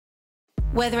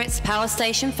Whether it's power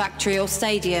station, factory or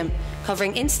stadium,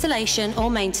 covering installation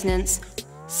or maintenance,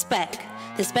 Spec,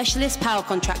 the specialist power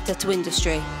contractor to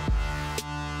industry.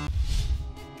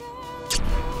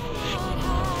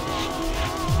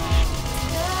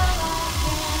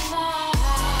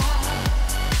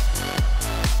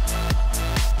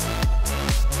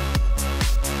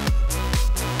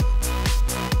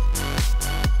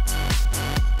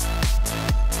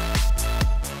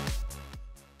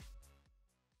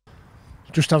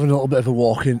 Just having a little bit of a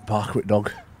walk in Parkwick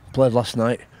dog. Played last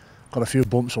night, got a few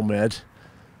bumps on my head.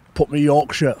 Put my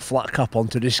Yorkshire flat cap on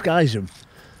to disguise them.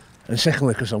 And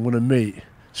secondly, because I'm going to meet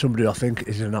somebody I think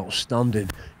is an outstanding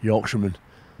Yorkshireman.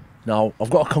 Now, I've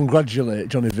got to congratulate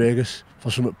Johnny Vegas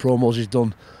for some promos he's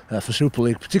done for Super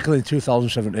League, particularly in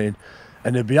 2017.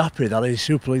 And he'll be happy that his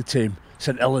Super League team,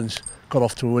 St Helens, got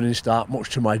off to a winning start, much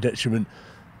to my detriment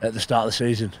at the start of the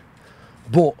season.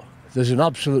 But there's an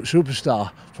absolute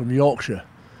superstar from Yorkshire.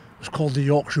 It's called the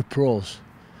Yorkshire Pros,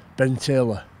 Ben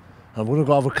Taylor. I'm going to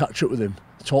go have a catch up with him,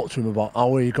 talk to him about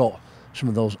how he got some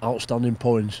of those outstanding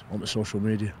points onto social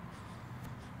media.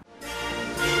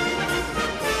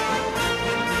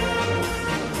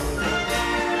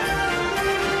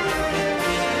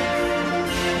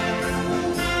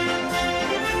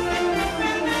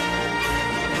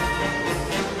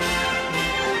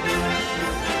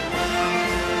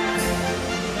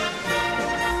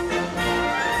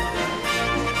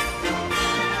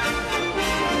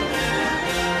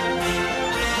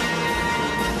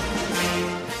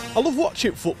 I love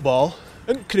watching football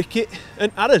and cricket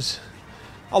and arrows.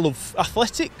 I love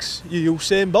athletics, your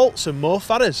Usain Bolts and Mo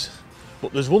Farahs.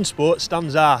 But there's one sport that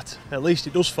stands out, at least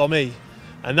it does for me,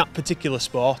 and that particular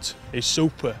sport is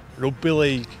Super Rugby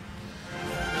League.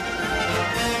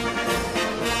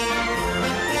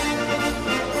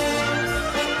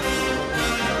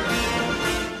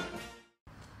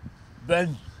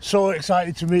 Ben, so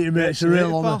excited to meet you, mate. It's a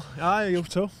real honour. Aye, you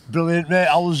too. Brilliant, mate.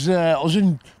 I was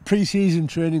in pre-season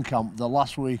training camp the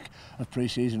last week of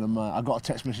pre-season, and I got a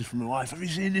text message from my wife. Have you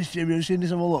seen this, Jimmy? Have you seen this?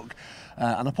 Have a look.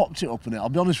 And I popped it up, and I'll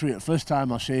be honest with you, the first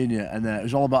time I seen you, and it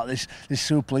was all about this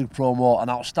Super League promo, an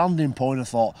outstanding point. I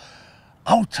thought,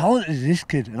 how talented is this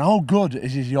kid, and how good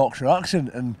is his Yorkshire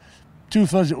accent? And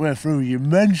 2/3 of the way through, you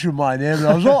mentioned my name, and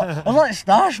I was like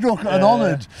starstruck and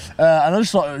honoured, and I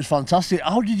just thought it was fantastic.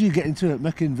 How did you get into it,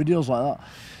 making videos like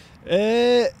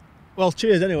that? Well,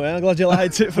 cheers anyway. I'm glad you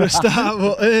liked it for a start.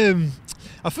 But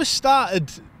I first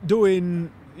started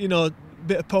doing, a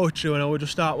bit of poetry when I would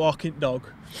just start walking dog.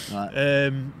 Right.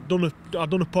 I'd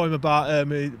done a poem about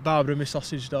Barbara, my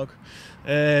sausage dog,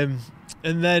 and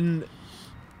then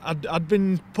I'd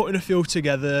been putting a few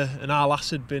together, and our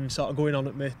lass had been sort of going on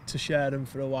at me to share them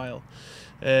for a while.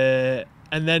 And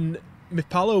then my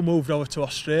pal who moved over to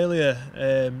Australia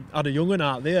had a young one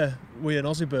out there with an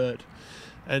Aussie bird.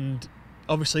 And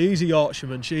obviously he's a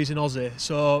Yorkshireman, she's an Aussie.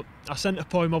 So I sent a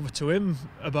poem over to him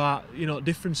about,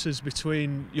 differences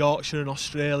between Yorkshire and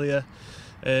Australia.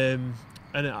 And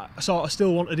I sort of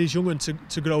still wanted his young one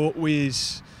to grow up with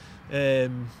his,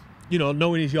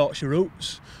 knowing his Yorkshire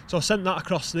roots. So I sent that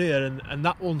across there, and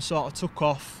that one sort of took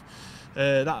off.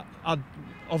 That had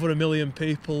over 1 million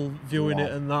people viewing it,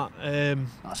 and that.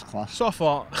 That's class. So I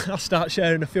thought I'll start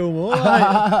sharing a few more.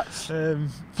 That's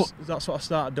what I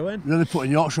started doing. Really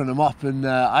putting Yorkshire on the map, and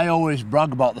I always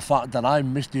brag about the fact that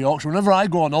I'm Mr. Yorkshire. Whenever I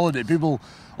go on holiday, people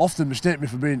often mistake me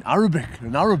for being Arabic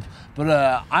and Arab,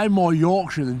 but I'm more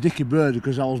Yorkshire than Dickie Bird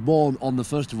because I was born on the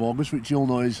 1st of August, which you'll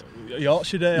know is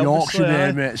Yorkshire Day. Yorkshire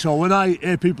Day, mate. So when I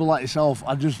hear people like yourself,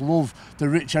 I just love the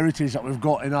rich heritage that we've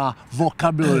got in our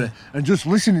vocabulary, and just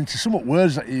listening to some of the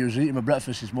words that you was eating my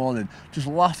breakfast this morning, just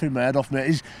laughing my head off,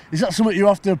 mate. Is that something you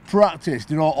have to practice,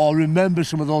 or remember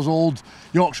some of those old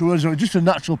Yorkshire words, or just a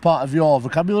natural part of your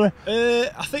vocabulary?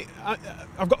 I think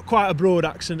I've got quite a broad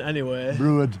accent anyway.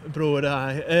 Broad,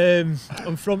 aye.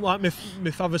 I'm from,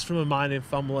 my father's from a mining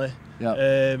family.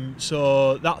 Yeah.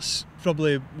 So that's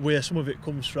probably where some of it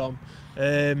comes from.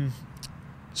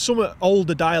 Some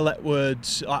older dialect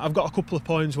words, I've got a couple of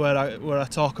poems where I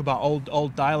talk about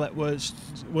old dialect words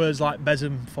like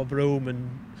besom for broom and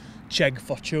cheg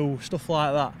for chew, stuff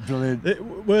like that.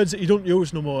 Brilliant. Words that you don't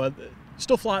use no more.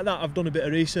 Stuff like that I've done a bit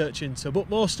of research into, but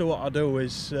most of what I do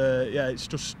is, it's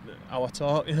just how I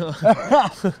talk,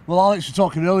 Well, Alex was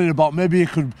talking earlier about maybe you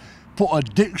could put a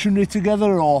dictionary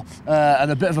together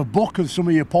and a bit of a book of some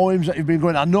of your poems that you've been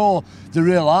going. I know the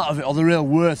real art of it, or the real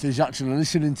worth, is actually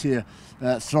listening to you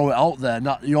throw it out there, and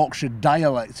that Yorkshire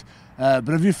dialect. But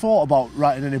have you thought about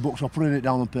writing any books or putting it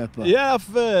down on paper? Yeah,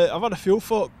 I've had a few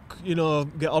folk, you know,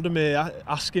 get hold of me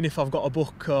asking if I've got a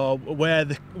book or where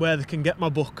they can get my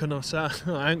book, and I say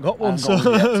I ain't got one.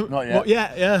 Not yet. But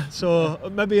yeah.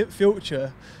 So maybe in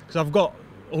future, because I've got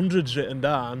hundreds written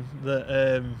down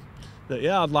that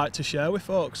I'd like to share with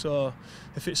folks. So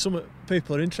if it's something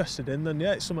people are interested in, then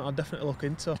yeah, it's something I'd definitely look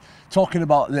into. Talking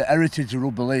about the heritage of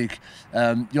rugby league,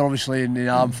 you're obviously in the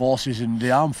armed forces, and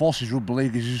the armed forces rugby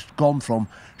league has just gone from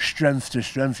strength to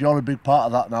strength. You're a big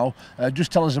part of that now.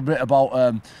 Just tell us a bit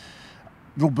about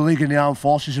rugby league in the armed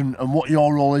forces and what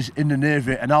your role is in the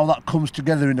Navy and how that comes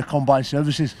together in the combined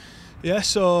services. Yeah,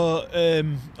 so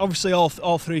obviously all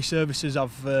three services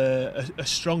have a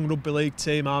strong rugby league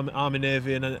team, Army,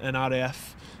 Navy and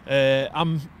RAF.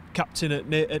 I'm captain at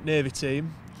Navy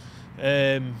team,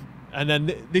 and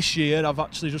then this year I've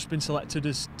actually just been selected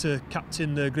to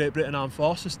captain the Great Britain Armed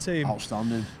Forces team.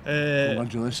 Outstanding.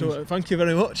 Congratulations. So thank you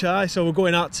very much. So we're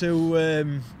going out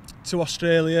to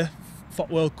Australia for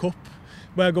World Cup.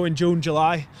 We're going June,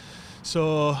 July.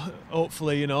 So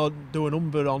hopefully, you know, do a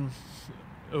number on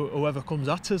whoever comes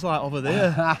at us like over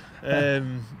there.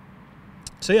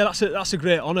 So yeah, that's a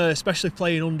great honour, especially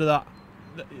playing under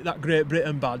that Great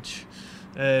Britain badge.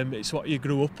 It's what you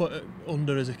grew up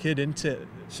under as a kid, isn't it?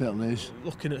 Certainly is.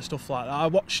 Looking at stuff like that. I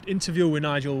watched interview with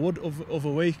Nigel Wood of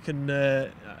a week, and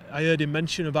I heard him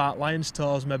mention about Lions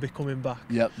Tours maybe coming back.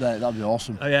 Yep, that'd be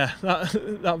awesome. Yeah,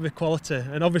 that'd be quality.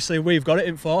 And obviously we've got it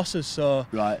in forces, so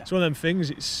right. It's one of them things.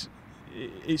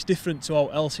 It's different to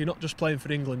all else. You're not just playing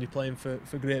for England, you're playing for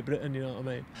Great Britain, you know what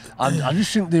I mean? And I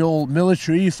just think the old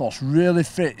military ethos really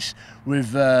fits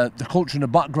with the culture and the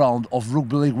background of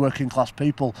rugby league working class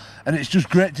people, and it's just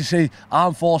great to see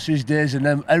armed forces days and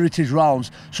them heritage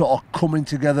rounds sort of coming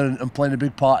together and playing a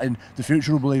big part in the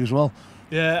future rugby league as well.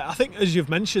 Yeah, I think as you've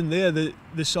mentioned there,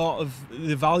 the sort of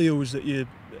the values that you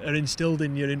are instilled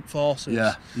in your forces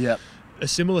are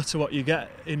similar to what you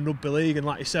get in rugby league, and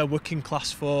like you said, working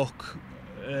class folk,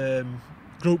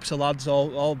 groups of lads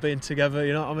all being together,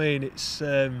 you know what I mean?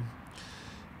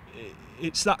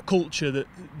 It's that culture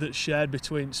that's shared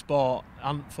between sport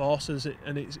and forces,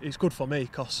 and it's good for me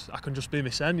because I can just be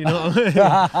myself, you know what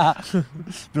I mean?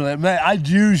 Brilliant, mate. I'd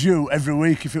use you every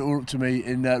week if it were up to me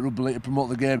in rugby league to promote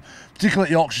the game, particularly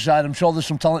at Yorkshire side. I'm sure there's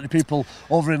some talented people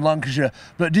over in Lancashire,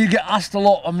 but do you get asked a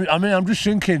lot? I mean, I'm just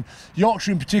thinking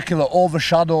Yorkshire in particular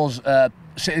overshadows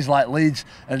cities like Leeds,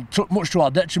 and much to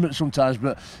our detriment sometimes.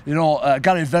 But you know,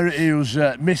 Gary Verity, who's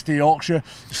Mr Yorkshire,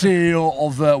 CEO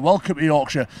of Welcome to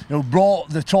Yorkshire, who brought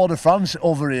the Tour de France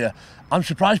over here. I'm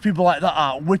surprised people like that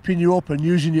are whipping you up and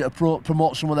using you to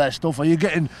promote some of their stuff. Are you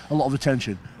getting a lot of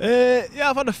attention? Yeah,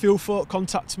 I've had a few folk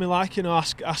contact me, like, you know,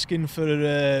 asking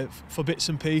for bits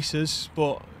and pieces,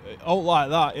 but all like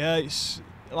that. Yeah, it's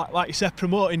like you said,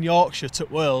 promoting Yorkshire to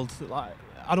the world. Like,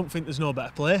 I don't think there's no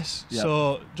better place. Yep.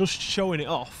 So just showing it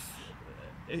off,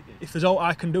 if there's all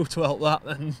I can do to help that,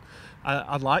 then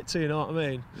I'd like to, you know what I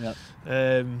mean? Yep.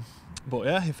 But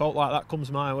yeah, if all like that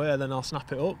comes my way, then I'll snap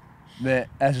it up. Mate,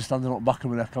 hairs are standing up back of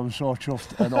my neck. I'm so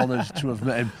chuffed and honoured to have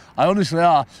met him. I honestly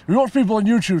are. We watch people on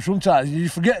YouTube sometimes, you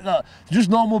forget that just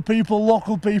normal people,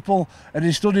 local people, and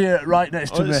he stood here right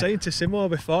next to me. I was saying to Simo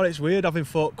before, it's weird having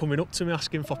folk coming up to me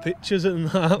asking for pictures and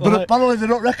that. But like, apparently they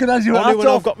don't recognise you. Only when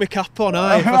I've got my cap on,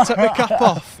 if I take my cap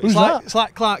off, it's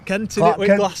like Clark Kent in it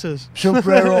with glasses.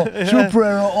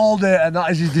 Superhero all day, and that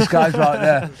is his disguise right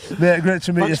there. Mate, great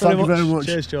to meet you. Thank you very much.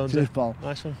 Cheers, Jones. Cheers, pal.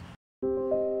 Nice one.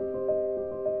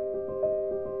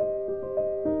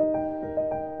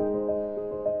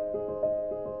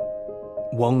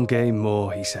 One game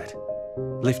more, he said,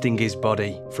 lifting his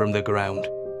body from the ground,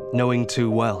 knowing too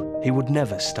well he would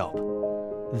never stop.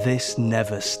 This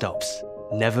never stops,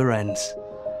 never ends.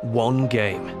 One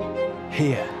game.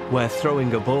 Here, where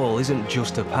throwing a ball isn't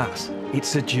just a pass,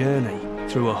 it's a journey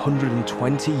through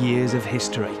 120 years of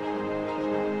history.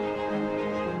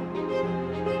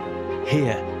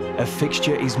 Here, a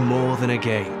fixture is more than a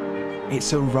game.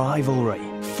 It's a rivalry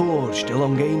forged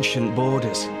along ancient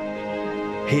borders.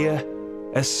 Here,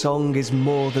 a song is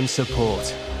more than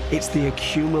support. It's the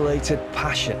accumulated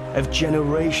passion of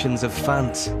generations of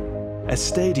fans. A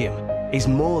stadium is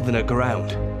more than a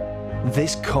ground.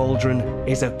 This cauldron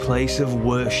is a place of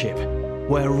worship,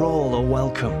 where all are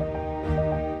welcome.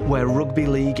 Where rugby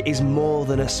league is more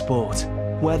than a sport,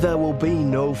 where there will be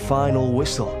no final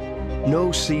whistle,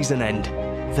 no season end.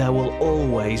 There will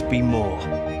always be more.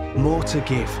 More to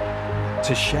give,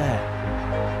 to share,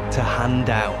 to hand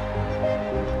down.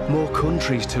 More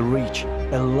countries to reach,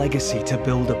 a legacy to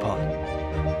build upon.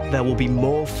 There will be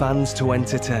more fans to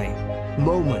entertain,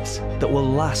 moments that will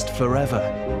last forever.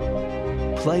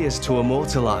 players to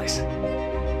immortalise,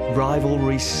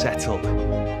 rivalry settled.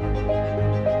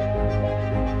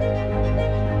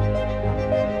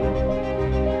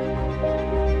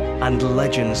 And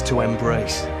legends to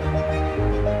embrace.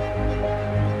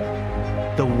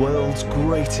 The world's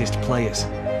greatest players.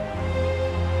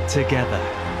 Together,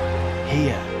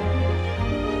 here.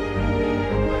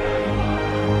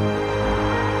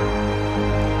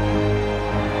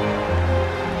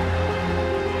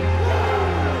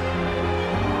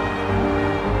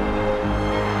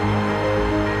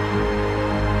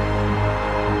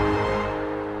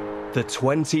 The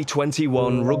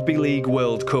 2021 Rugby League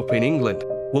World Cup in England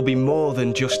will be more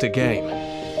than just a game.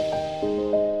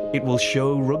 It will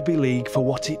show rugby league for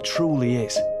what it truly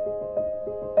is.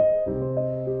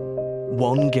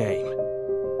 One game.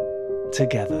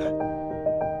 Together.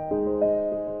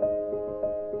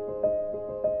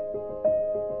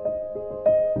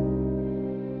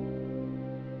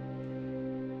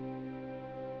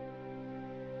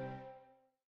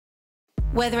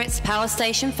 Whether it's power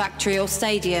station, factory or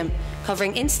stadium,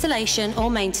 covering installation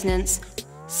or maintenance,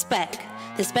 SPEC,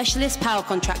 the specialist power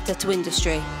contractor to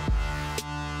industry.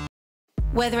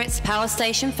 Whether it's power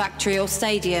station, factory or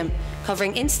stadium,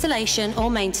 covering installation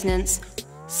or maintenance,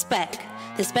 SPEC,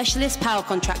 the specialist power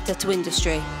contractor to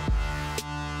industry.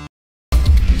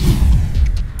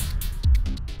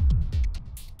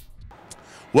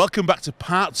 Welcome back to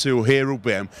part 2 here at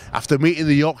Rugby AM. After meeting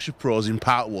the Yorkshire pros in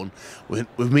part 1, we're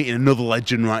meeting another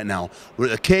legend right now. We're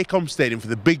at the KCOM Stadium for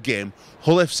the big game,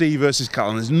 Hull FC versus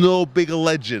Callan. There's no bigger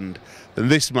legend than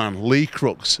this man, Lee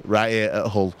Crooks, right here at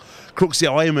Hull. Crooksy,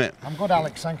 how are you, mate? I'm good,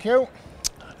 Alex, thank you.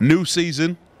 New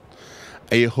season,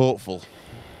 are you hopeful?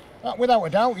 Without a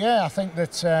doubt, yeah. I think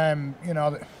that, you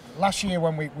know, last year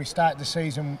when we started the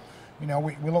season, you know,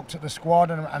 we looked at the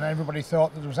squad and everybody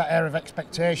thought that there was that air of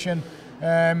expectation.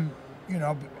 You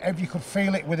know, you could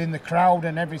feel it within the crowd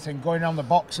and everything going around the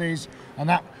boxes and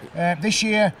that. This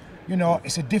year, you know,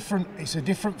 it's a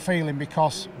different feeling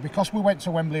because we went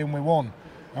to Wembley and we won,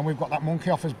 and we've got that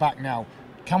monkey off us back now.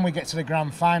 Can we get to the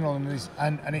grand final?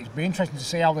 And it'd be interesting to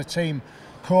see how the team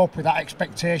cope with that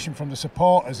expectation from the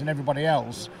supporters and everybody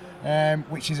else,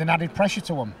 which is an added pressure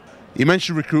to them. You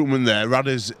mentioned recruitment there.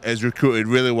 Radders has recruited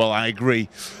really well, I agree.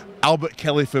 Albert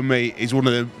Kelly, for me, is one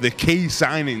of the key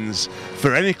signings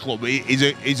for any club.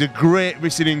 He's a great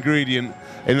missing ingredient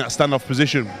in that standoff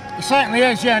position. He certainly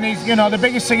is, yeah. And he's, you know, the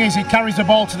biggest thing is he carries the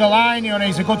ball to the line. You know,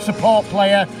 he's a good support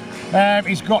player.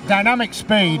 He's got dynamic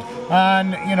speed,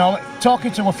 and you know,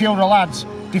 talking to a few of the lads,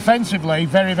 defensively,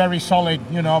 very, very solid.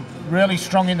 You know, really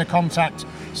strong in the contact.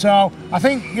 So I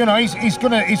think, you know, he's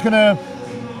gonna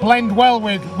blend well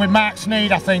with Mark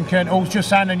Sneed, I think, and who's just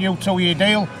signed a new 2-year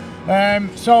deal.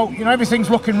 So, you know, everything's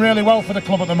looking really well for the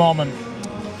club at the moment.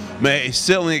 Mate, it's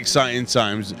certainly exciting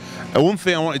times. And one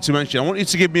thing I wanted to mention, I want you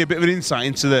to give me a bit of an insight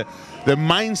into the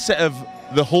mindset of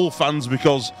the Hull fans,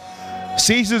 because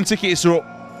season tickets are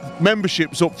up,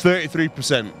 membership's up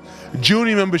 33%,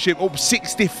 junior membership up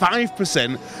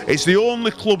 65%. It's the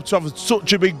only club to have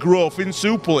such a big growth in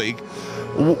Super League.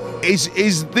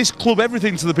 Is this club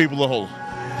everything to the people of Hull?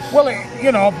 Well,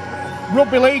 you know,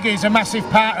 rugby league is a massive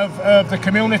part of the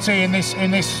community in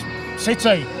this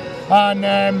city,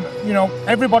 and you know,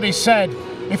 everybody said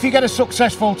if you get a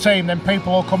successful team, then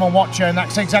people will come and watch you, and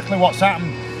that's exactly what's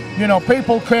happened. You know,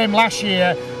 people came last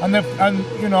year, and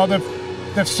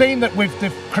they've seen that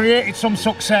they've created some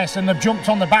success, and they've jumped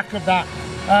on the back of that,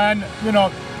 and you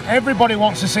know, everybody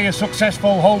wants to see a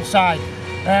successful Hull side.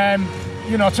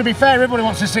 You know, to be fair, everybody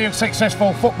wants to see a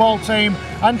successful football team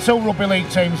and 2 rugby league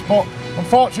teams, but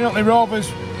unfortunately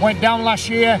Rovers went down last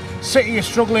year. City is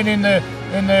struggling in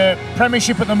the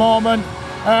Premiership at the moment,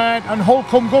 and Hull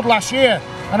come good last year,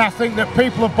 and I think that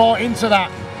people have bought into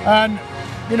that. And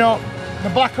you know, the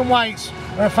Black and Whites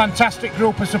are a fantastic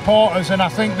group of supporters, and I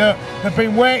think that they've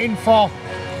been waiting for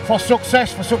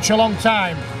success for such a long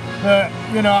time. That,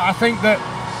 you know, I think that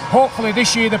hopefully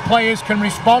this year the players can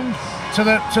respond to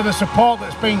the support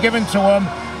that's been given to them,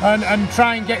 and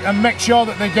try and make sure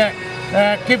that they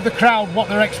give the crowd what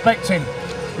they're expecting.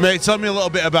 Mate, tell me a little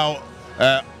bit about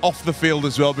off the field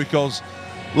as well, because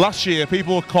last year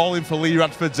people were calling for Lee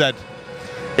Radford's head.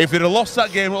 If they'd have lost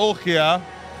that game at Hull KR,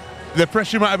 the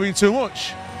pressure might have been too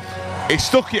much. He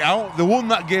stuck it out, they won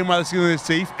that game by the skin of his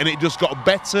teeth, and it just got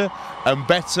better and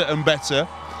better and better.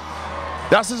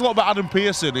 That says a lot about Adam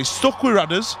Pearson. He's stuck with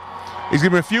Radders. He's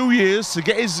given him a few years to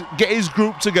get his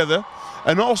group together.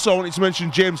 And also I wanted to mention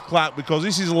James Clark, because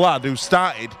this is a lad who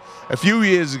started a few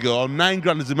years ago on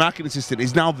 £9 as a marketing assistant.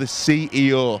 He's now the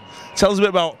CEO. Tell us a bit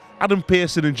about Adam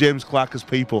Pearson and James Clark as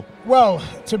people. Well,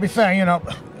 to be fair, you know,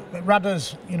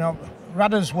 Radders, you know,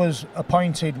 Radders was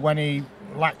appointed when he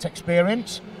lacked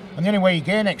experience, and the only way he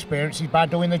gained experience is by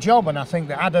doing the job. And I think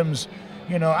that Adams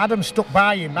stuck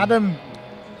by him. Adam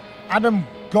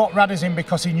got Radders in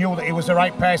because he knew that he was the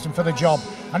right person for the job,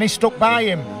 and he stuck by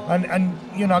him. And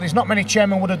there's not many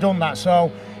chairmen would have done that.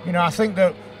 So I think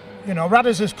that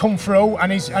Radders has come through,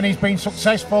 and he's been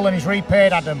successful, and he's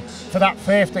repaid Adam for that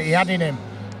faith that he had in him.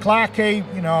 Clarkey,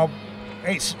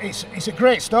 it's a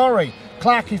great story.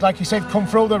 Clarkey's, like you said, come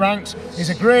through the ranks. He's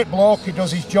a great bloke. He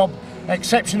does his job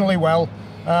exceptionally well,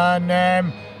 and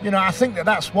I think that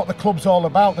that's what the club's all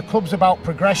about. The club's about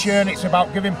progression. It's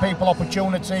about giving people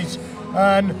opportunities,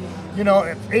 and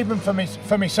even for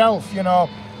myself,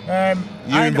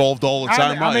 You're involved all the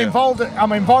time, I'm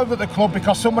involved at the club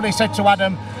because somebody said to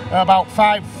Adam about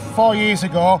 4 years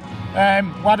ago,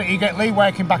 why don't you get Lee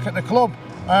working back at the club?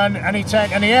 And he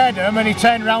heard him, and he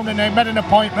turned around and he made an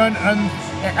appointment, and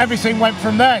everything went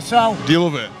from there. So do you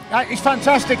love it? It's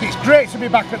fantastic. It's great to be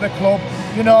back at the club.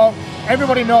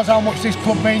 Everybody knows how much this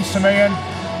club means to me, and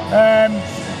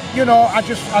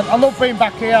I love being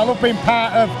back here. I love being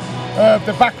part of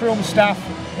the backroom staff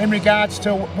in regards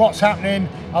to what's happening.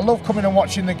 I love coming and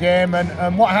watching the game,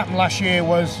 and what happened last year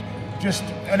was just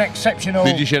an exceptional.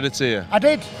 Did you shed a tear? I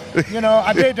did.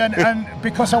 I did, and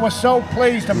because I was so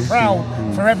pleased and proud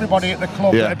for everybody at the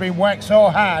club that had been worked so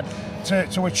hard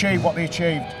to achieve what they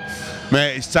achieved.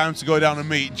 Mate, it's time to go down and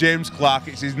meet James Clarke.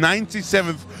 It's his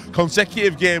 97th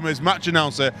consecutive game as match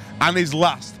announcer and his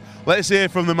last. Let's hear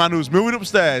from the man who's moving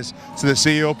upstairs to the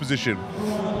CEO position.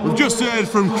 We've just heard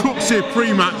from Crooksy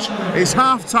pre-match. It's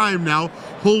half-time now.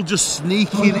 Hull just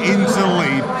sneaking into the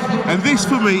lead. And this,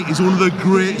 for me, is one of the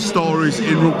great stories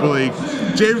in Rugby League.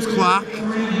 James Clarke,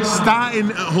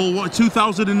 starting at Hull,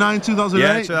 2009, 2008?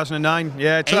 Yeah, 2009.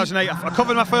 Yeah, 2008. I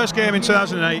covered my first game in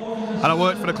 2008, and I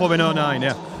worked for the club in 2009,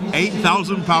 yeah.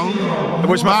 £8,000. It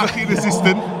was my marketing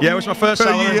assistant. Yeah, it was my first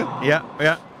salary. Year.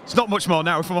 Yeah. It's not much more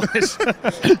now, if I'm honest.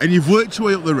 And you've worked your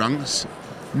way up the ranks.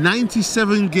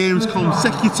 97 games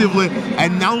consecutively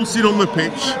announcing on the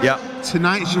pitch. Yeah.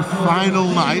 Tonight's your final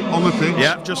night on the pitch.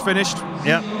 Yeah, just finished.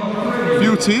 Yeah. A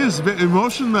few tears, a bit of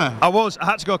emotion there. I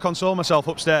had to go console myself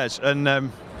upstairs, and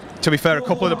to be fair, a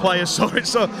couple of the players saw it,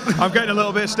 so I'm getting a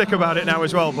little bit of stick about it now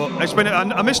as well. But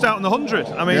I missed out on the 100.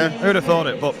 I mean, who would have thought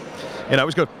it? But it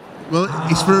was good. Well,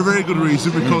 it's for a very good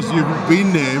reason, because you've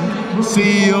been named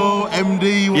CEO,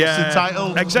 MD, what's the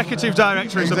title? Executive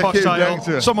Director is the posh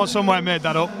title. Someone somewhere made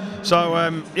that up.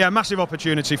 So, massive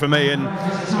opportunity for me, and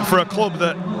for a club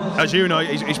that, as you know,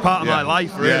 is part of my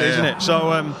life, really, isn't it?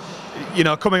 So,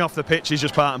 coming off the pitch is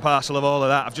just part and parcel of all of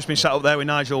that. I've just been sat up there with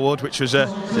Nigel Wood, which was a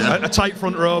tight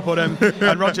front row, but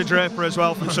and Roger Draper as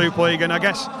well from Super League, and I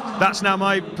guess that's now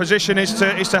my position is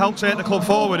to help take the club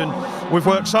forward. And we've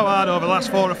worked so hard over the last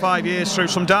 4 or 5 years through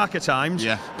some darker times,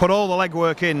 put all the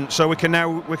legwork in, so we can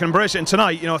embrace it. And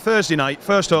tonight, a Thursday night,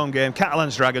 first home game,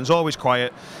 Catalans Dragons, always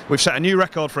quiet. We've set a new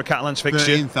record for a Catalans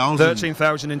fixture.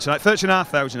 13,000 in tonight,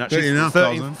 13,500 actually.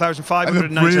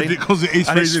 13,519. Because it is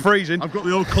and freezing. It's freezing. I've got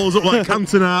the old colours up like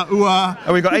Cantona.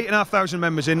 And we've got 8,500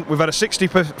 members in. We've had a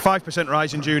 65%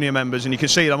 rise in junior members, and you can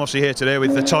see them obviously here today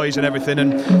with the toys and everything.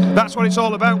 And that's what it's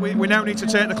all about. We now need to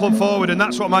take the club forward, and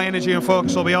that's what my energy and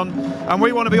focus will be on. And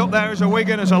we want to be up there as a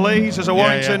Wigan, as a Leeds, as a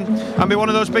Warrington, and be one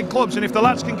of those big clubs. And if the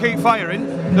lads can keep firing,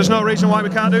 there's no reason why we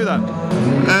can't do that.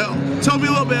 Tell me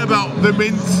a little bit about the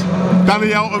Mint,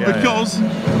 Danny Houghton, because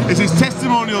it's his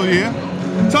testimonial year.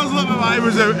 Tell us a little bit about him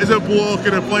as a bloke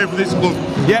and a player for this club.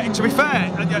 Yeah, to be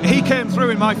fair, he came through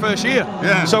in my first year.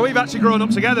 Yeah. So we've actually grown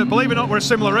up together. Believe it or not, we're a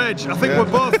similar age. I think we're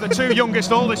both the two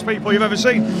youngest, oldest people you've ever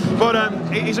seen.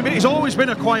 But he's always been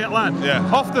a quiet lad. Yeah.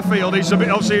 Off the field, he's a bit,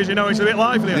 obviously, as you know, he's a bit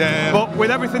livelier. Yeah. But with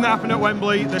everything that happened at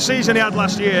Wembley, the season he had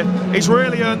last year, he's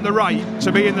really earned the right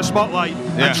to be in the spotlight.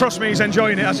 Yeah. And trust me, he's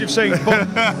enjoying it, as you've seen. But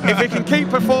if he can keep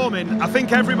performing, I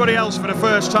think everybody else for the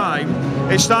first time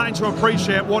is starting to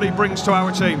appreciate what he brings to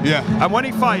our team. Yeah. And when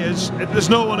he fires, there's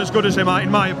no one as good as him, in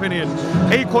my opinion.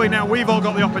 Equally now, we've all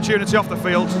got the opportunity off the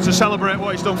field to celebrate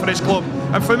what he's done for this club.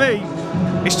 And for me,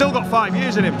 he's still got 5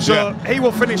 years in him. So he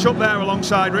will finish up there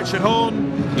alongside Richard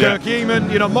Horne, Kirk Yeaman,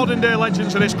 modern day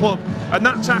legends of this club. And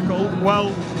that tackle,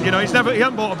 well, he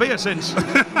hasn't bought a beer since.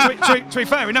 to be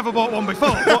fair, he never bought one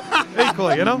before. But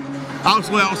equally,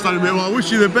 Absolutely outstanding, mate. Well, I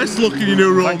wish you the best luck in your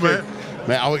new role, mate.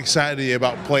 Mate, how excited are you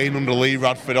about playing under Lee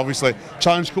Radford? Obviously,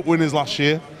 Challenge Cup winners last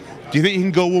year. Do you think you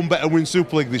can go one better, win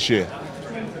Super League this year?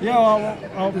 Yeah,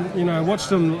 I watched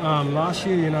them last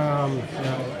year,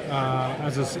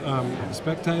 as a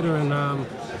spectator, and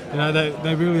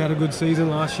they really had a good season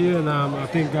last year, and I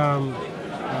think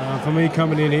for me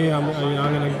coming in here, I'm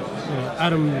going to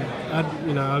Adam,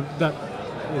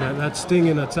 that sting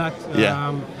in attack.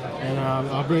 And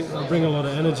I bring a lot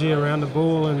of energy around the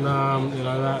ball, and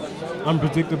that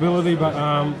unpredictability. But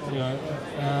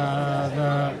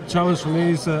the challenge for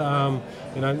me is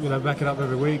back it up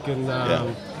every week, and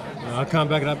I can't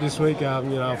back it up this week.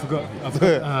 I forgot.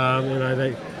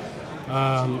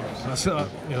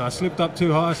 I slipped up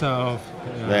too high, so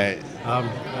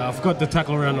I forgot to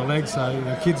tackle around the legs.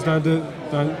 So kids don't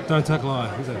tackle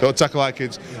high. Don't tackle high,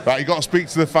 kids. Right, you've got to speak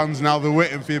to the fans now. They're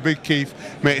waiting for you, Big Keith.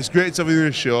 Mate, it's great to have you on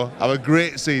the show. Have a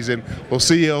great season. We'll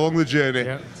see you along the journey.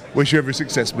 Yep. Wish you every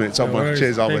success, mate. Tom, man.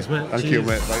 Cheers, Albie. Thank you,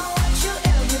 mate. Bye.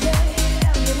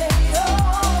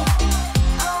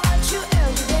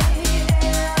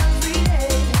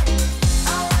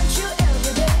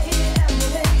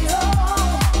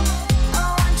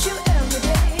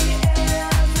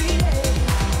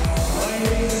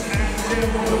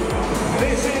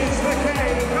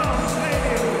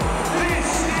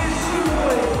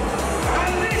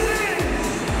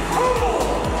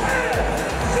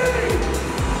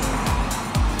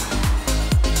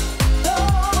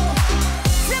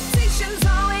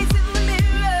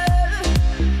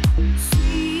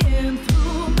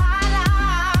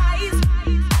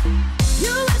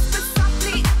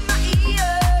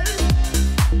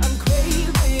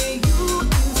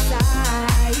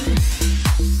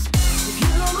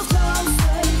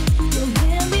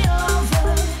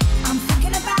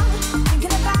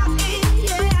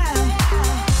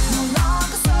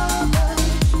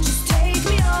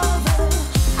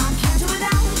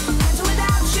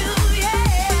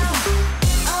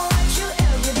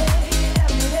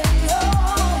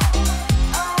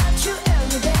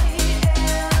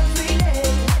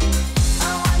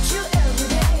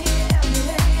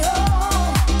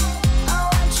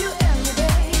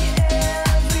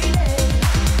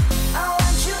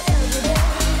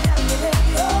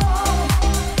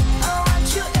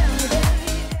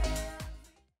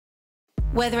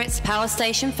 Whether it's power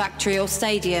station, factory or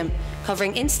stadium,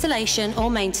 covering installation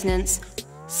or maintenance,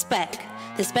 Spec,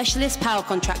 the specialist power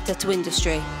contractor to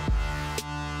industry.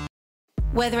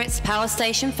 Whether it's power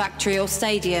station, factory or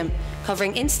stadium,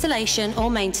 covering installation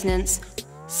or maintenance,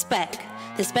 Spec,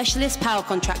 the specialist power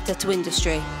contractor to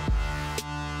industry.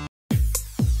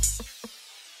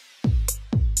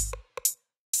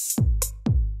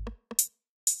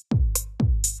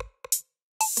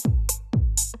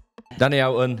 Danny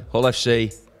Houghton, Hull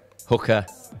FC, Hooker,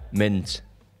 Mint.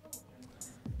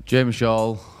 Jamie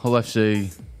Shaw, Hull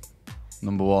FC,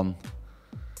 number 1,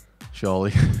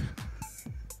 Shawley.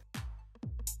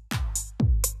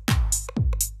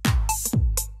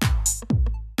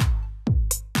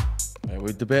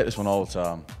 We debate this one all the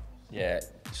time. Yeah,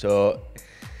 so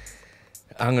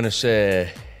I'm going to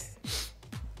say,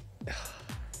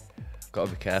 I've got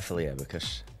to be careful here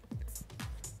because...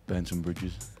 Benton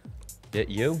Bridges. Yeah,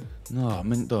 you? No, I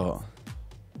meant that.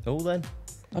 Who then?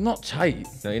 I'm not tight.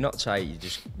 No, you're not tight, you're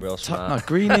just real smart. No,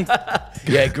 Greeny.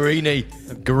 Yeah, Greeny.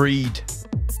 Greed.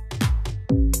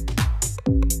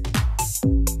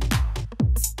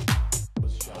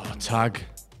 Tag.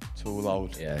 Too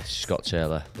loud. Yeah, Scott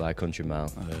Taylor by Country Mile.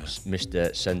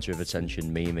 Mr. Centre of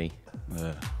Attention, Mimi.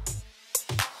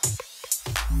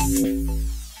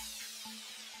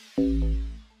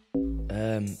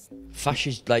 Fash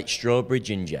is like strawberry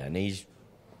ginger and he's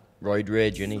roid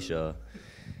rage, isn't he? So,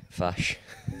 Fash.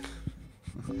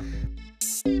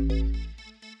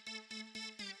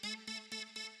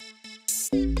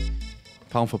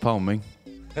 Pound for pound, me.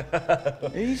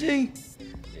 Easy.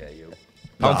 Yeah, you.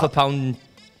 Pound for pound,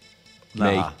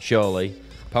 me, surely.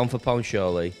 Pound for pound,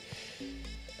 surely.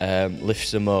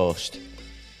 Lifts the most.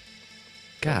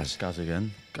 Gaz. Gaz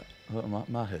again.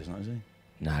 Matt is not, is he?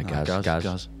 Nah, Gaz.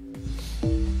 Gaz.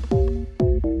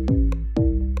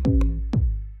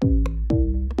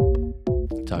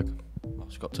 Tag.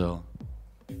 Scott Taylor.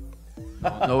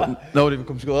 No one even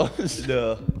comes close.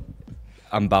 No.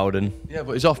 I'm Bowden. Yeah,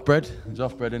 but he's off bread. He's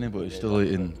off bread, isn't he? But he's still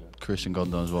eating Chris and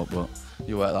Gondon as well. But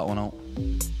you work that one out.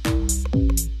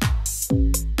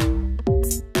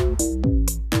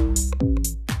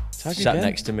 Tag sat again?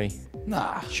 Next to me.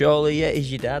 Nah. Surely, yeah,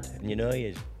 he's your dad, and you know he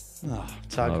is. Nah.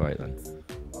 Tag. All right then.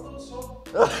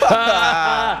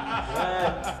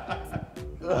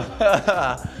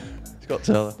 Scott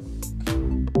Taylor.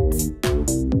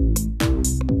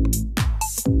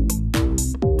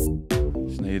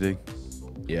 Sneedy.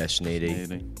 Yeah,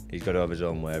 Sneedy. He's got to have his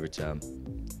own way every time.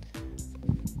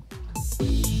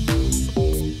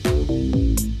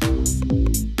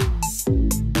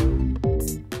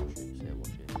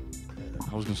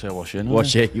 I was going to say Washy.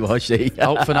 Washy.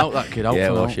 Out for now, that kid. Out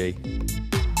for Washy.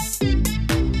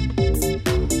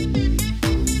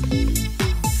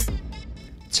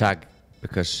 Tag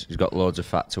because he's got loads of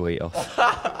fat to eat off.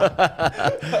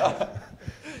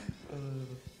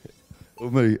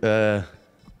 Me,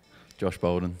 Josh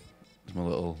Bowden. He's my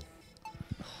little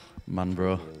man,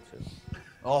 bro.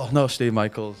 Oh no, Steve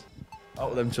Michaels.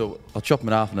 Out of them two, I'll chop them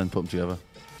in half and then put them together.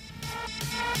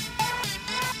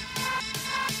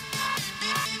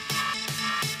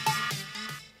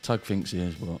 Tag thinks he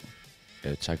is, but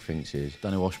yeah, Tag thinks he is.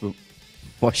 Danny Washbook.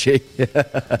 Was he?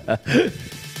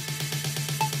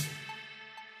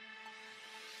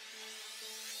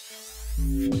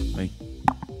 Me.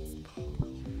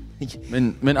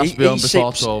 Min has to be on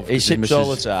before 12. He sips all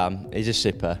the time. He's a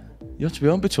sipper. You have to be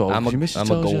on before 12. I'm a you.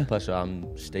 gulper, so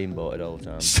I'm steamboated all the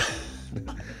time.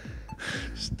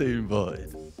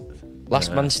 Steamboated.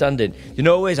 Last man standing. You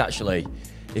know who he is actually?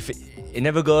 He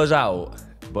never goes out,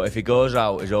 but if he goes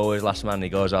out, he's always last man. He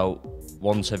goes out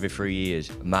once every 3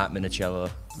 years. Mark Minicello.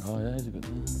 Oh yeah, he's a good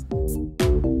man.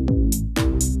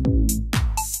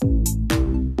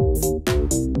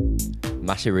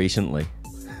 Massey recently.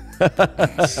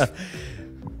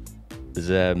 There's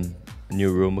a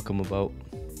new rumour come about.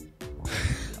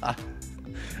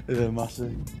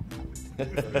 Massey.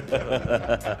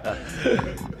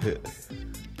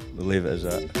 We'll leave it as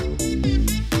that.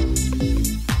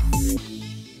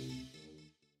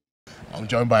 I'm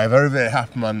joined by a very, very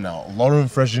happy man now, Laurent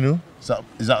Fresneau.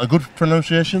 Is that a good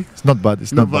pronunciation? It's not bad.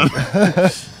 It's not bad.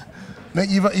 Mate,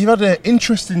 you've had an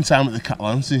interesting time at the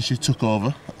Catalan since you took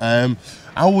over.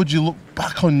 How would you look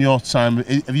back on your time?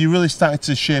 Have you really started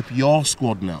to shape your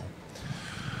squad now?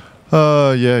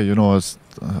 Yeah, you know, as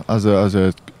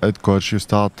a head coach, you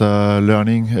start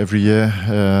learning every year,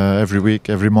 every week,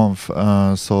 every month.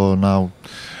 So now,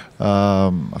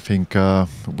 I think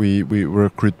we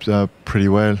recruit pretty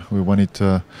well. We wanted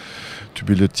to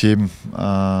build a team,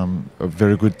 a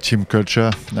very good team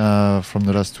culture from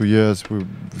the last 2 years. We're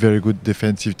very good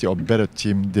defensively, or better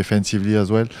team defensively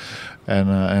as well.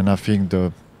 And I think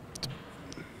the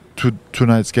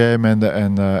tonight's game and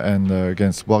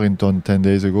against Warrington 10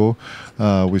 days ago,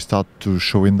 we start to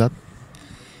show in that.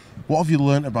 What have you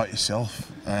learnt about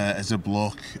yourself as a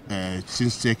bloke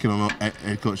since taking on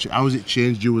head coach? How has it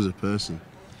changed you as a person?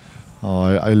 Oh,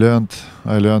 I learned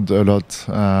a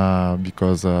lot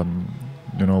because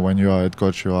you know, when you are head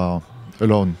coach, you are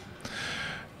alone.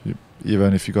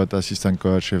 Even if you got assistant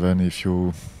coach, even if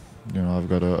you know, I've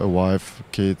got a wife,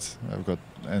 kids,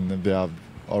 and they are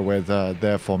always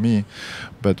there for me.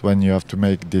 But when you have to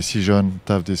make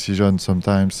tough decisions,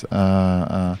 sometimes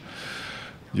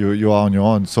you are on your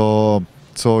own. So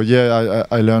yeah,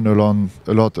 I learned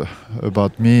a lot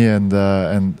about me and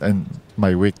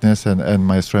my weakness and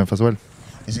my strength as well.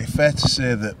 Is it fair to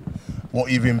say that what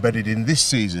you've embedded in this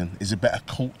season is a better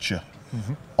culture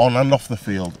on and off the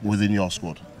field within your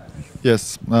squad?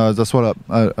 Yes, that's what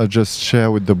I just share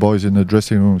with the boys in the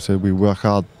dressing room. So we work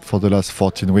hard for the last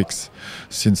 14 weeks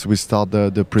since we start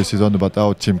the pre-season about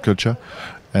our team culture,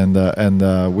 and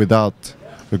without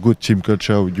a good team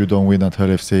culture, you don't win at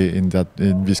LFC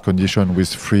in this condition with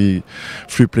three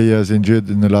players injured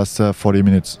in the last 40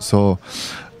 minutes. So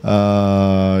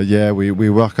yeah, we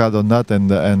work hard on that, and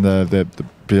the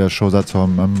players show that. So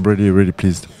I'm really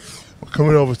pleased. We're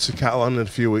coming over to Catalan in a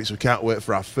few weeks. We can't wait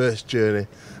for our first journey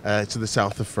to the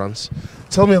south of France.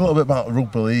 Tell me a little bit about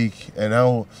Rugby League and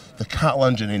how the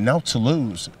Catalan journey, now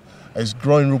Toulouse, is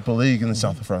growing Rugby League in the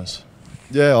south of France.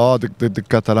 Yeah, the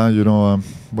Catalan, you know,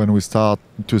 when we start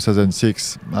in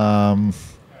 2006,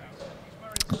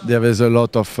 there was a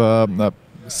lot of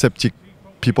sceptic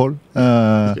people,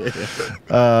 and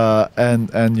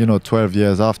you know, 12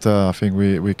 years after, I think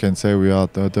we can say we are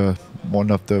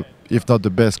one of the, if not the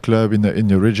best club in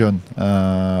the region,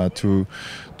 to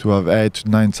have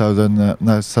 8,000 to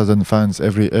 9,000 fans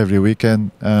every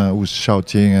weekend who's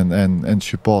shouting and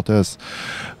support us.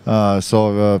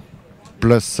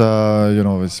 Plus, you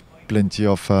know, there's plenty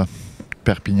of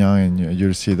Perpignan, and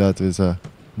you'll see that is a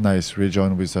nice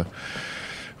region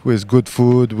with good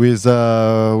food, with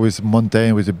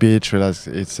mountain, with a beach.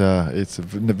 It's a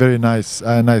very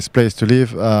nice place to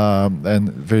live, and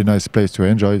very nice place to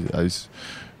enjoy.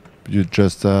 You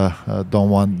just don't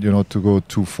want, you know, to go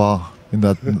too far in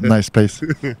that nice place.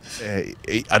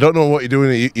 I don't know what you're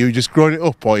doing. You just growing it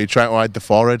up, or you trying to hide the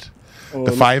forehead,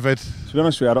 the five-head? To be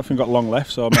honest with you, I don't think I've got long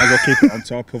left, so I might as well keep it on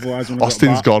top. Otherwise, when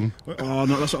Austin's gone. Oh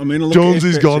no, that's what I mean. Jones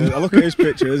is gone. I look at his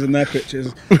pictures and their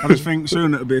pictures. I just think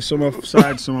soon it'll be some off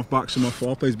side, some off back, some off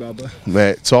four-piece barber.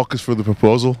 Mate, talk us through the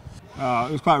proposal.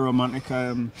 It was quite romantic.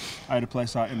 I had a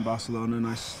place out in Barcelona,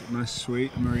 nice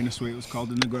suite, a marina suite it was called,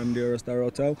 in the Grandeur Star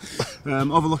Hotel,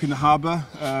 overlooking the harbour.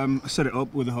 I set it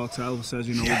up with the hotel. It says,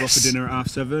 we'll go for dinner at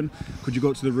 7:30. Could you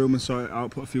go to the room and sort it out,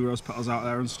 put a few rose petals out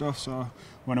there and stuff? So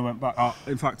when I went back,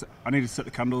 in fact, I needed to set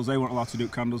the candles. They weren't allowed to do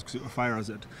candles because it was a fire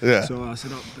hazard. Yeah. So I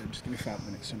said, babe, just give me 5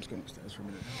 minutes. I'm just going upstairs for a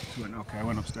minute. She went, okay. I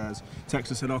went upstairs.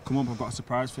 Texted said, come up, I've got a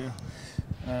surprise for you.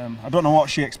 I don't know what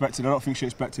she expected. I don't think she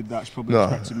expected that. She probably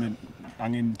expected me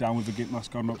hanging down with the gimp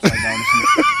mask on upside down or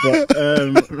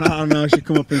something. But no, she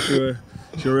come up and she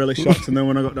were really shocked. And then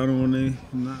when I got down on one knee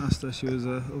and I asked her, she was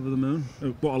over the moon.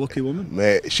 What a lucky woman.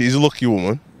 Mate, she's a lucky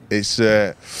woman. It's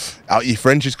out your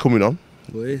French is coming on.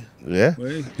 Oui. Yeah.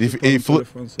 Oui. Are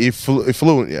you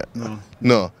fluent yet?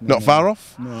 No. Not far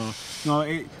off?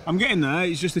 No, I'm getting there.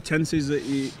 It's just the tenses that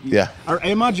you yeah. I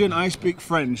imagine I speak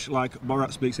French like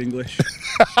Borat speaks English.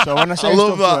 So when I say I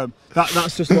love stuff to him,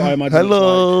 that's just what I imagine.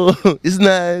 Hello, it's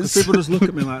nice. People just look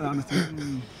at me like that and I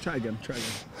think, try again.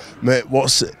 Mate,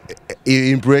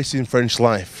 you're embracing French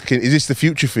life? Is this the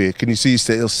future for you? Can you see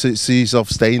yourself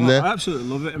staying there? I absolutely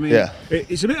love it. I mean,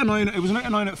 it's a bit annoying. It was a bit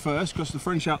annoying at first because the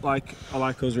French act like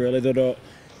us really. They don't,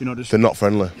 just. They're not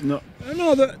friendly. No,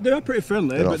 they are pretty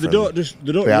friendly, They're but they don't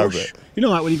rush.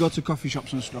 Like when you go to coffee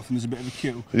shops and stuff, and there's a bit of a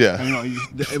queue. Yeah. And,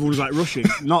 everyone's like rushing.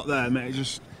 Not there, mate.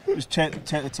 Just take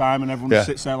the time, and everyone just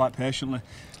sits there like patiently.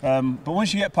 But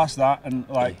once you get past that, and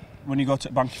like. When you go to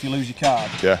the bank, if you lose your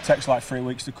card, it takes like 3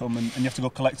 weeks to come and you have to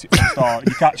go collect it from the store and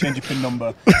you can't change your PIN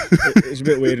number. It's a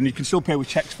bit weird, and you can still pay with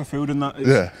cheques for food and that.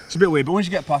 It's a bit weird, but once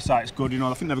you get past that, it's good.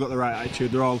 I think they've got the right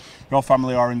attitude. They're all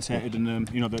family orientated, and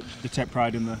they take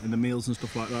pride in the meals and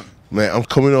stuff like that. Mate, I'm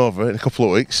coming over in a couple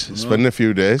of weeks, spending a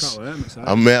few days. Can't wait, I'm excited.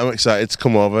 I'm excited to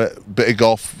come over. Bit of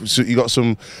golf. So you got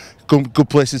some good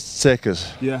places to take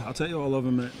us. Yeah, I'll take you all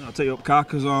over, mate. I'll take you up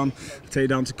Carcassonne. I'll take you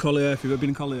down to Collier. If you've ever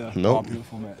been in Collier, no,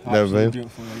 beautiful, mate. Never been.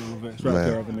 Beautiful, I love it. It's right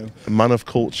there, Avenue. Man of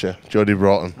culture, Jody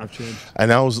Broughton. I've changed. And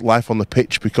how's life on the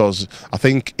pitch? Because I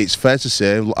think it's fair to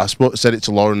say, I said it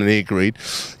to Lauren and he agreed.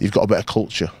 You've got a bit of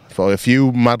culture. For a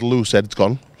few mad loose heads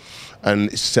gone.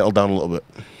 And it's settled down a little bit.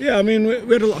 Yeah, I mean,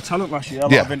 we had a lot of talent last year, a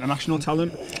lot of international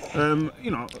talent.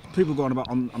 People going about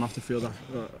on off the field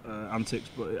antics,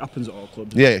 but it happens at all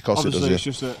clubs. Yeah, of course Obviously, it does.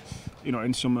 It's just that,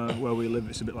 in summer where we live,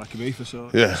 it's a bit like Ibiza, so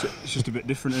it's just a bit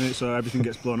different in it. So everything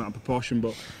gets blown out of proportion.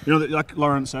 But like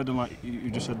Lawrence said, and like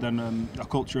you just said, then the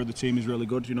culture of the team is really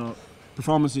good.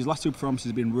 Performances, last 2 performances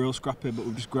have been real scrappy, but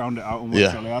we've just ground it out and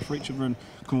worked really hard for each other and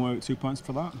come away with 2 points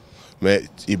for that. Mate,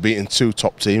 you're beating 2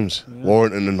 top teams,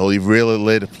 Warrington and Hull. You've really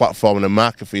laid a platform and a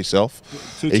marker for yourself.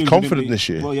 Are you confident this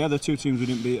year? Well, yeah, the 2 teams we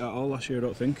didn't beat at all last year, I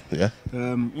don't think. Yeah.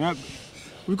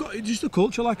 We've got just a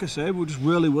culture, like I say. We're just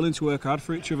really willing to work hard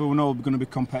for each other. We know we're going to be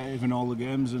competitive in all the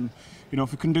games, and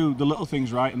if we can do the little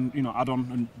things right and add on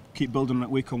and keep building it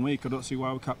week on week, I don't see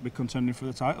why we can't be contending for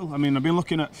the title. I mean, I've been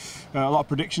looking at a lot of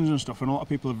predictions and stuff, and a lot of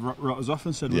people have wrote us off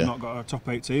and said we've not got a top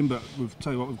 8 team, but we've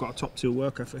got a top 2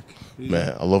 work ethic.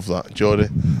 Mate, I love that, Jody.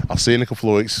 I'll see you in a couple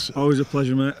of weeks. Always a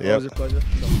pleasure, mate. Yep. Always a pleasure.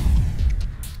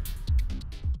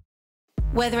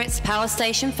 Whether it's power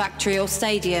station, factory or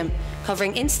stadium,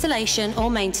 covering installation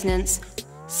or maintenance,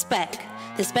 Spec,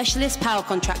 the specialist power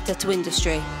contractor to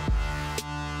industry.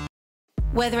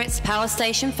 Whether it's power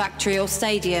station, factory or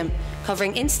stadium,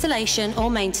 covering installation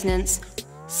or maintenance,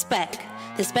 Spec,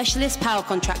 the specialist power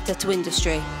contractor to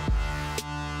industry.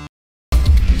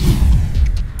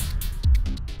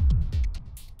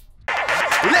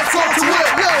 Let's go to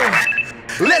work,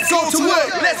 yo! Let's go to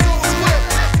work, let's go to work!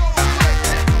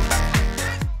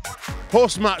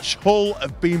 Post-match, Hull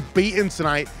have been beaten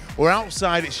tonight. We're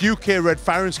outside, it's UK Red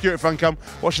Fire and Security Fan Cam.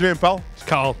 What's your name, pal? It's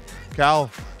Carl.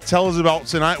 Carl, tell us about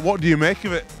tonight. What do you make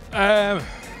of it?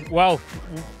 Well,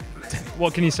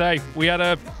 what can you say? We had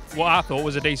what I thought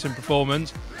was a decent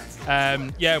performance.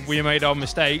 Yeah, we made our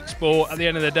mistakes, but at the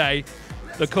end of the day,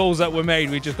 the calls that were made,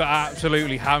 we just got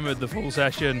absolutely hammered the full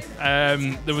session.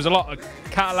 There was a lot of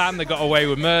Catalan that got away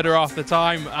with murder half the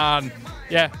time, and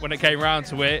yeah, when it came round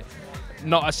to it,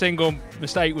 not a single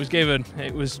mistake was given.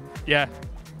 It was, yeah,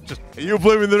 just... Are you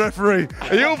blaming the referee?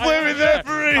 Are you blaming the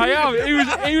referee? I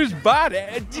am. He was bad.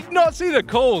 Did you not see the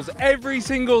calls every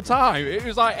single time? It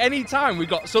was like any time we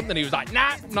got something, he was like,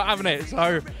 nah, not having it.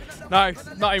 So, no,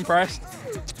 not impressed.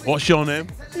 What's your name?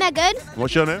 Megan.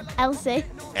 What's your name? Elsie.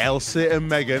 Elsie and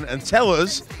Megan. And tell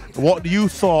us, what you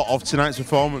thought of tonight's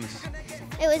performance?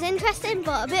 It was interesting,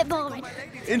 but a bit boring.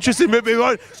 Interesting, maybe.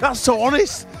 That's so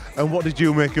honest. And what did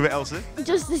you make of it, Elsie?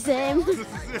 Just the same.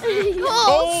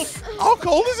 Cold. How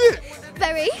cold is it?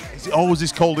 Very. Is it always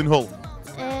this cold in Hull?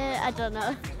 I don't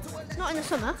know. Not in the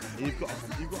summer. You've got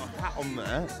a hat on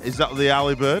there. Is that the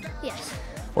early bird? Yes.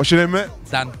 What's your name, mate?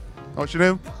 Dan. What's your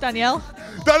name? Danielle.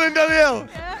 Dan and Danielle!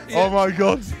 Yeah. Oh my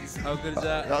God. How good is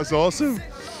that? That's awesome.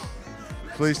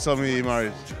 Please tell me you're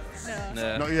married.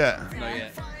 No. Not yet? Not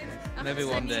yet. Maybe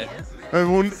one day.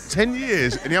 Everyone, 10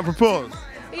 years and you haven't proposed?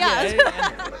 Yeah.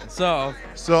 Sort of.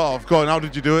 Sort of. Go on, how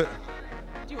did you do it?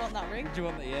 Do you want that ring? Do you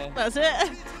want that? Yeah. That's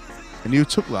it. And you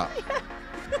took that?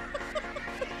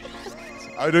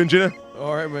 How you doing, Gina?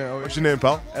 Alright, mate. What's your name,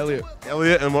 pal? Elliot.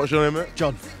 Elliot, and what's your name, mate?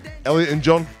 John. Elliot and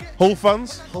John. Hull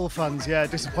fans? Hull fans, yeah.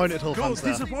 Disappointed Hull fans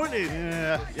there. Disappointed?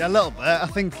 Yeah, a little bit. I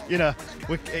think,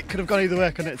 it could have gone either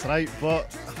way, couldn't it, tonight? But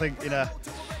I think,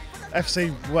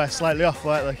 FC were slightly off,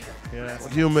 weren't they? Yeah.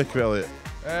 What do you make of it, Elliot?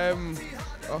 I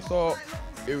thought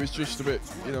it was just a bit,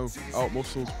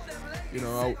 out-muscled,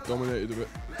 out-dominated a bit,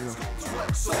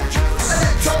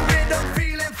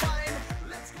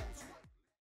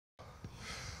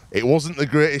 It wasn't the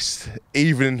greatest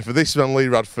evening for this man, Lee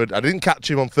Radford. I didn't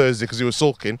catch him on Thursday because he was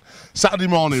sulking. Saturday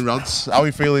morning, Rads, how are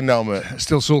you feeling now, mate?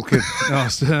 Still sulking.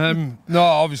 No,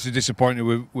 obviously disappointed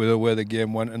with the way the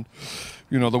game went and,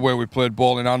 the way we played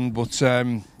ball in hand. But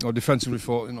defensively,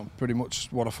 thought, pretty much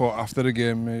what I thought after the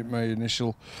game. My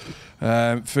initial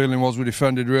feeling was we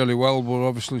defended really well, but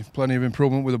obviously plenty of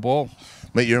improvement with the ball.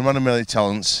 Mate, you're a man of many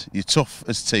talents. You're tough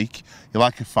as teak. You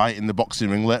like a fight in the boxing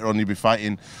ring. Later on, you'll be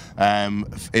fighting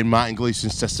in Martin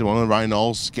Gleeson's testimonial. Ryan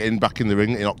Hall's getting back in the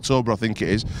ring in October, I think it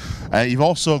is. You've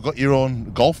also got your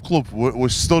own golf club. We're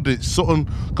stood at Sutton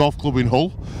Golf Club in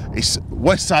Hull. It's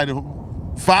far side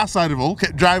of Hull.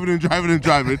 Kept driving and driving and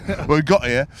driving. But we got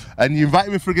here, and you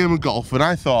invited me for a game of golf, and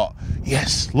I thought,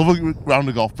 yes, love a round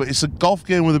of golf, but it's a golf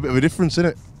game with a bit of a difference in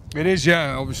it. It is,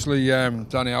 yeah. Obviously,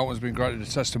 Danny Houghton's been granted a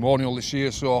testimonial this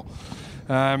year, so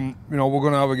we're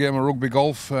going to have a game of rugby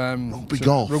golf.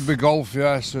 Rugby golf,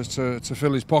 yeah, so to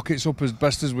fill his pockets up as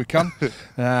best as we can.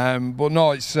 But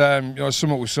no, it's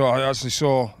something we saw. I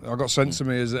got sent to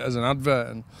me as an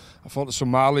advert, and I thought there's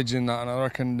some mileage in that, and I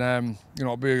reckon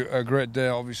it'll be a great day.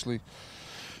 Obviously,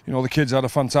 the kids had a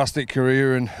fantastic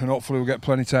career, and hopefully we'll get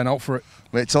plenty turn out for it.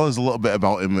 Mate, tell us a little bit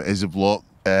about him as a bloke.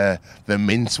 The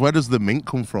mint. Where does the mint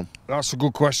come from? That's a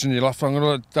good question.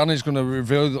 Danny's going to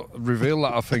reveal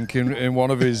that, I think, in one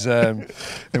of his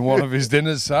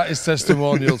dinners at his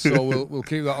testimonial. So we'll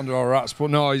keep that under our wraps.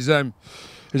 But no, he's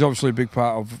obviously a big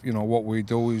part of what we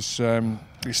do.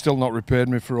 He's still not repaid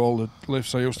me for all the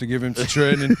lifts I used to give him to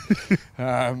training.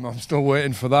 I'm still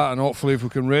waiting for that, and hopefully if we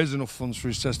can raise enough funds for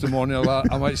his testimonial,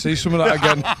 I might see some of that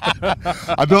again.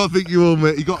 I don't think you will,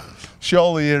 mate. You got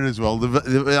Shawley here as well.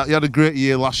 You had a great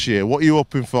year last year. What are you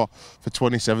hoping for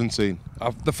 2017?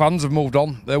 The fans have moved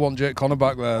on. They want Jake Connor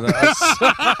back there.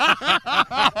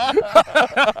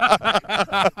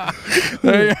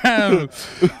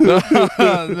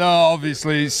 No,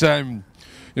 obviously it's the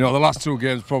last two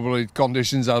games probably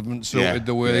conditions haven't suited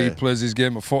the way he plays his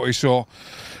game of footy. So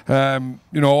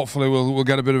hopefully we'll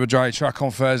get a bit of a dry track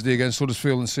on Thursday against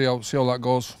Huddersfield and see how that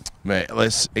goes. Mate,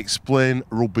 let's explain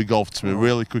rugby golf to me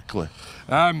really quickly.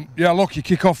 Look, you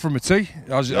kick off from a tee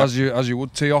as you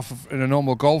would tee off in a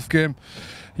normal golf game.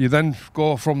 You then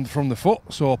go from the foot,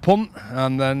 so a punt,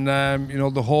 and then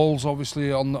the holes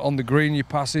obviously on the green you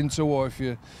pass into, or if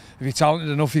you're talented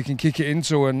enough you can kick it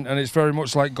into, and it's very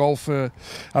much like golf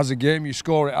as a game. You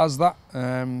score it as that,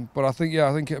 but I think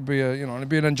it'd be it'd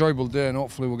be an enjoyable day, and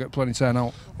hopefully we'll get plenty turn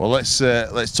out. Well, let's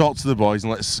talk to the boys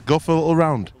and let's go for a little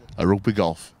round of rugby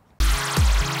golf.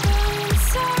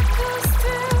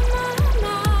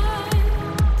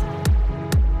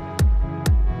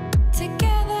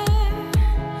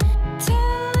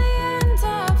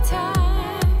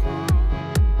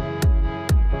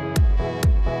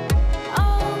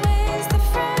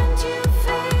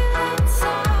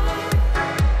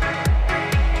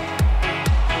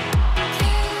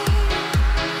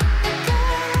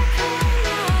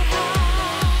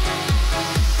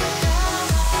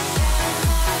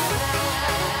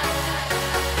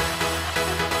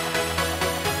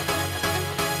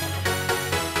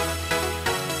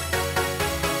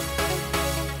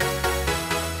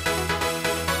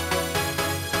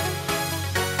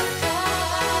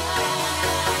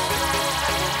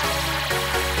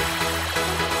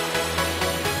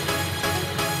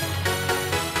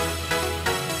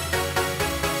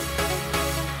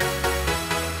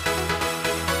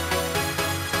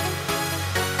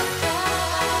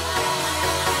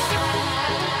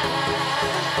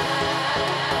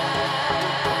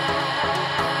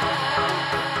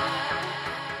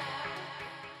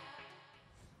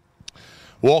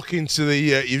 Walking to the,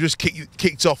 you've just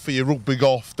kicked off for your rugby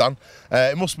golf, Dan.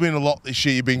 It must have been a lot this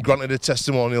year. You've been granted a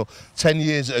testimonial. 10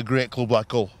 years at a great club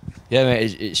like Hull. Yeah,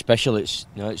 mate, it's special. It's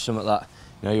it's something that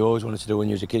you always wanted to do when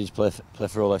you was a kid is play for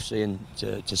Hull FC, and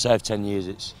to serve 10 years,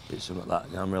 it's something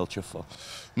like that I'm real chuffed for.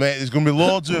 Mate, there's going to be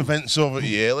loads of events over the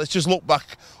year. Let's just look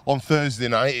back on Thursday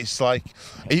night. It's like,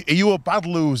 are you a bad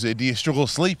loser? Do you struggle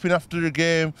sleeping after a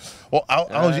game? Or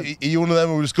are you one of them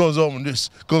who just goes home and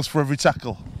just goes for every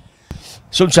tackle?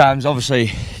 Sometimes, obviously,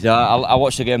 I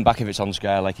watch the game back if it's on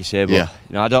Sky, like you say, but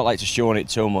I don't like to stew on it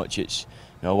too much. It's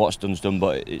what's done's done,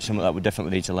 but it's something that we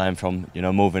definitely need to learn from,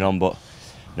 moving on. But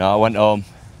I went home,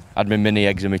 had my mini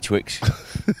eggs and my Twix,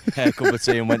 had a cup of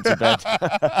tea and went to bed.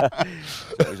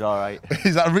 So it was all right.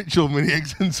 Is that a ritual, mini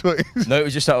eggs and Twix? No, it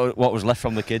was just what was left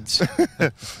from the kids.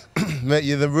 Mate,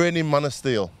 you're the reigning man of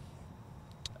steel.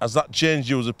 Has that changed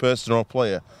you as a person or a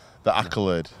player, that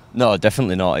accolade? No,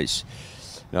 definitely not. It's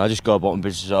I just go about my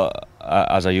business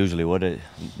as I usually would.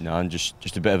 I'm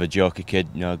just a bit of a jokey kid.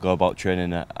 Go about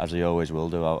training as I always will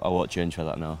do. I won't change for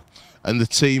that now. And the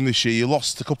team this year, you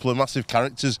lost a couple of massive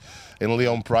characters in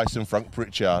Leon Price and Frank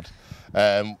Pritchard.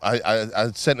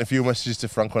 I sent a few messages to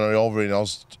Frank when I was over, and I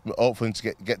was hoping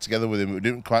to get together with him, but we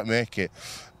didn't quite make it.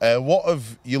 What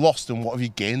have you lost and what have you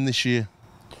gained this year?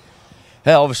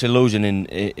 Yeah, obviously losing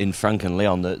in Frank and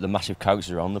Leon, the massive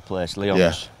characters around the place.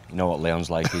 Leon's, you know what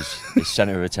Leon's like, he's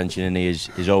centre of attention, and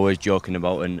he's always joking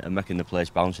about and making the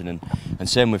place bouncing. And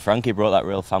same with Frank, he brought that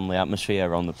real family atmosphere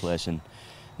around the place. And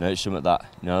it's something that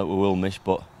we will miss,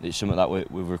 but it's something that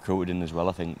we've recruited in as well.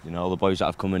 I think all the boys that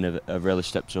have come in have really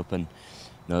stepped up, and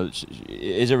it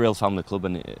is a real family club,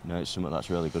 and it's something that's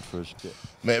really good for us.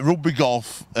 Mate, rugby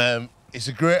golf, it's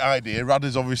a great idea. Rad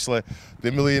is obviously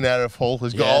the millionaire of Hull.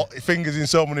 He's got all fingers in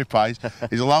so many pies.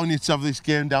 He's allowing you to have this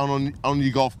game down on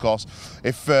your golf course.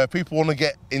 If people want to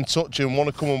get in touch and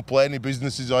want to come and play, any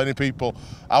businesses or any people,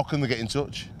 how can they get in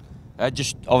touch?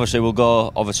 Just obviously we'll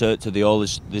go over to the Hall.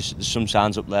 There's some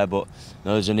signs up there, but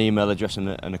there's an email address and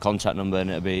a contact number, and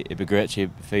it'd be great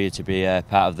for you to be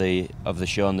part of the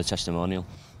show and the testimonial.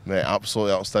 Mate,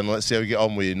 absolutely outstanding. Let's see how we get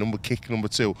on with you. Kick number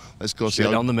 2. Let's go. Straight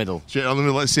down the middle. Straight down the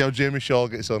middle. Let's see how Jamie Shaw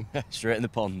gets on. Straight in the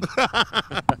pond.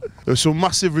 There were some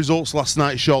massive results last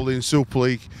night, surely, in Super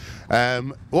League.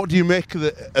 What do you make of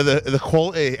the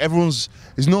quality?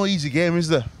 There's no easy game, is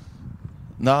there?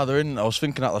 Nah, they're in. I was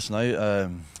thinking that last night.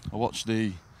 I watched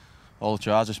all the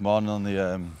charts this morning on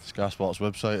the Sky Sports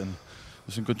website, and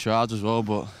there's some good charts as well.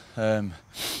 But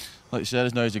like you said,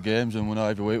 there's no easy games, and we know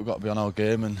every week we've got to be on our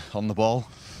game and on the ball.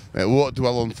 We won't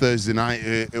dwell on Thursday night.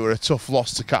 It were a tough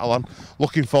loss to Catalan.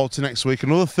 Looking forward to next week,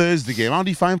 another Thursday game. How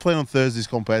do you find playing on Thursdays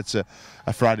compared to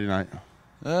a Friday night?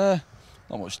 Not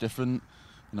much different.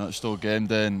 It's still game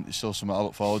day, and it's still something I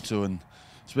look forward to. And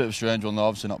it's a bit of a strange one,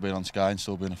 obviously, not being on Sky and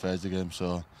still being a Thursday game.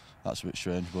 So that's a bit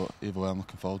strange, but either way, I'm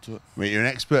looking forward to it. Mate, you're an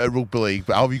expert at rugby league,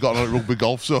 but how have you got on at rugby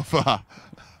golf so far?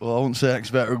 Well, I wouldn't say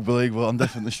expert at rugby league, but I'm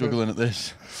definitely struggling at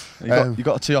this. You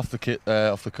got a tee off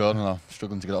the corner, and I'm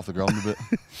struggling to get off the ground a bit.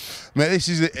 Mate, this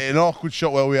is an awkward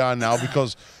shot where we are now,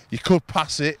 because you could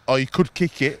pass it or you could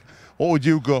kick it. What would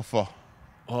you go for?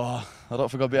 Oh, I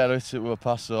don't think I'll be able to hit it with a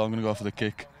pass, so I'm going to go for the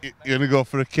kick. You're going to go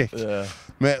for a kick? Yeah.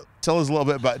 Mate, tell us a little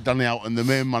bit about Danny Houghton, the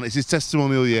main man. It's his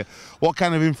testimonial year. What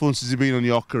kind of influence has he been on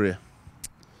your career?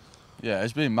 Yeah,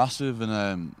 it's been massive, and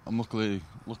I'm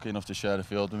lucky enough to share the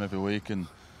field with him every week. And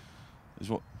he's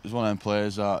one of them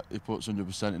players that he puts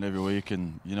 100% in every week,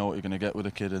 and you know what you're going to get with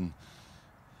a kid. And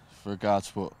for a guy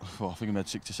to put, I think he made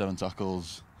 67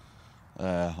 tackles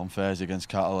on Thursday against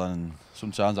Catalan, and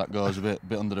sometimes that goes a bit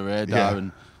under the radar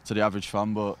and to the average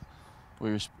fan, but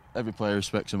every player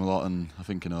respects him a lot, and I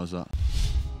think he knows that.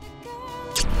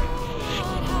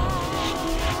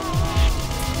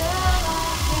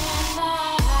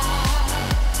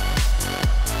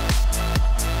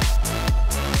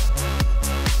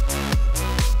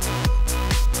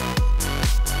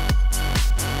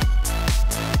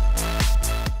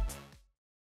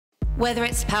 Whether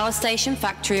it's power station,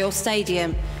 factory or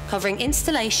stadium, covering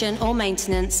installation or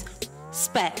maintenance,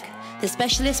 Spec, the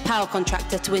specialist power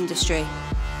contractor to industry.